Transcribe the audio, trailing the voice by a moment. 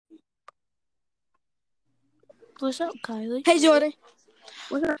What's up, Kylie? Hey, Jordan.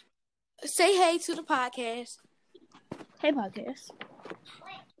 What's up? Say hey to the podcast. Hey, podcast.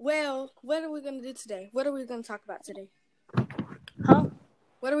 Well, what are we going to do today? What are we going to talk about today? Huh?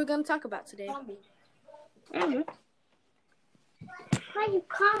 What are we going to talk about today? Mm-hmm. Why you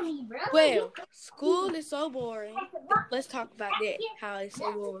call me, bro? Well, school is so boring. Let's talk about that, how it's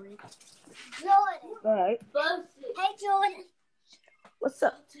so boring. Jordan. All right. Hey, Jordan. What's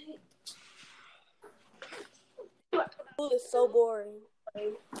up? School is so boring.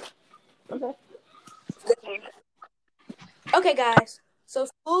 Okay. Okay, guys. So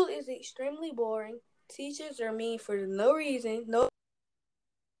school is extremely boring. Teachers are mean for no reason.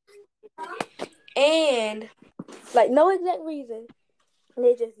 And, no exact reason.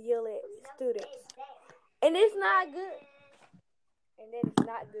 They just yell at students. And it's not good. And that is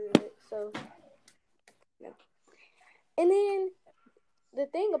not good. So, no. And then, the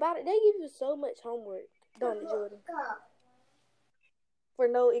thing about it, they give you so much homework, don't it, Jordan? For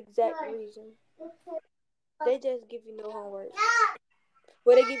no exact reason. They just give you no homework.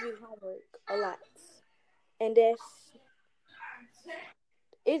 Well, they give you homework a lot. And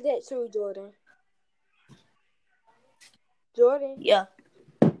is that true, Jordan? Jordan? Yeah.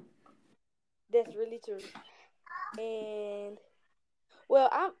 That's really true. And, well,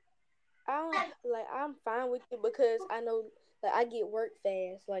 I'm fine with it because I know I get work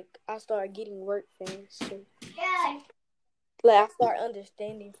fast. I start getting work fast. So, I start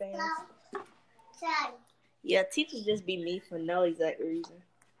understanding fast. Yeah, teachers just be mean for no exact reason.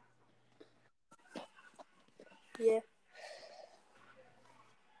 Yeah.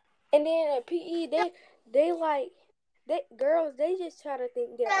 And then at PE, girls, they just try to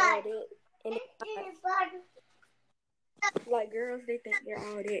think they're all that. And girls, they think they're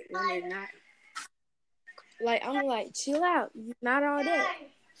all that when they're not. I'm chill out. You're not all that.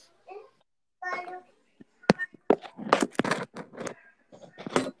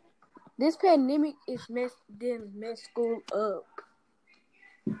 This pandemic is messed school up.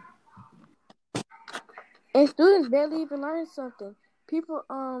 And students barely even learn something. People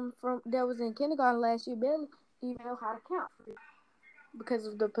from that was in kindergarten last year barely even know how to count because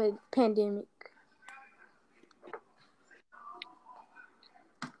of the pandemic.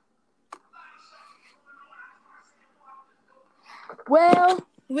 Well,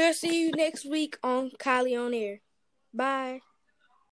 we'll see you next week on Kylie on Air. Bye.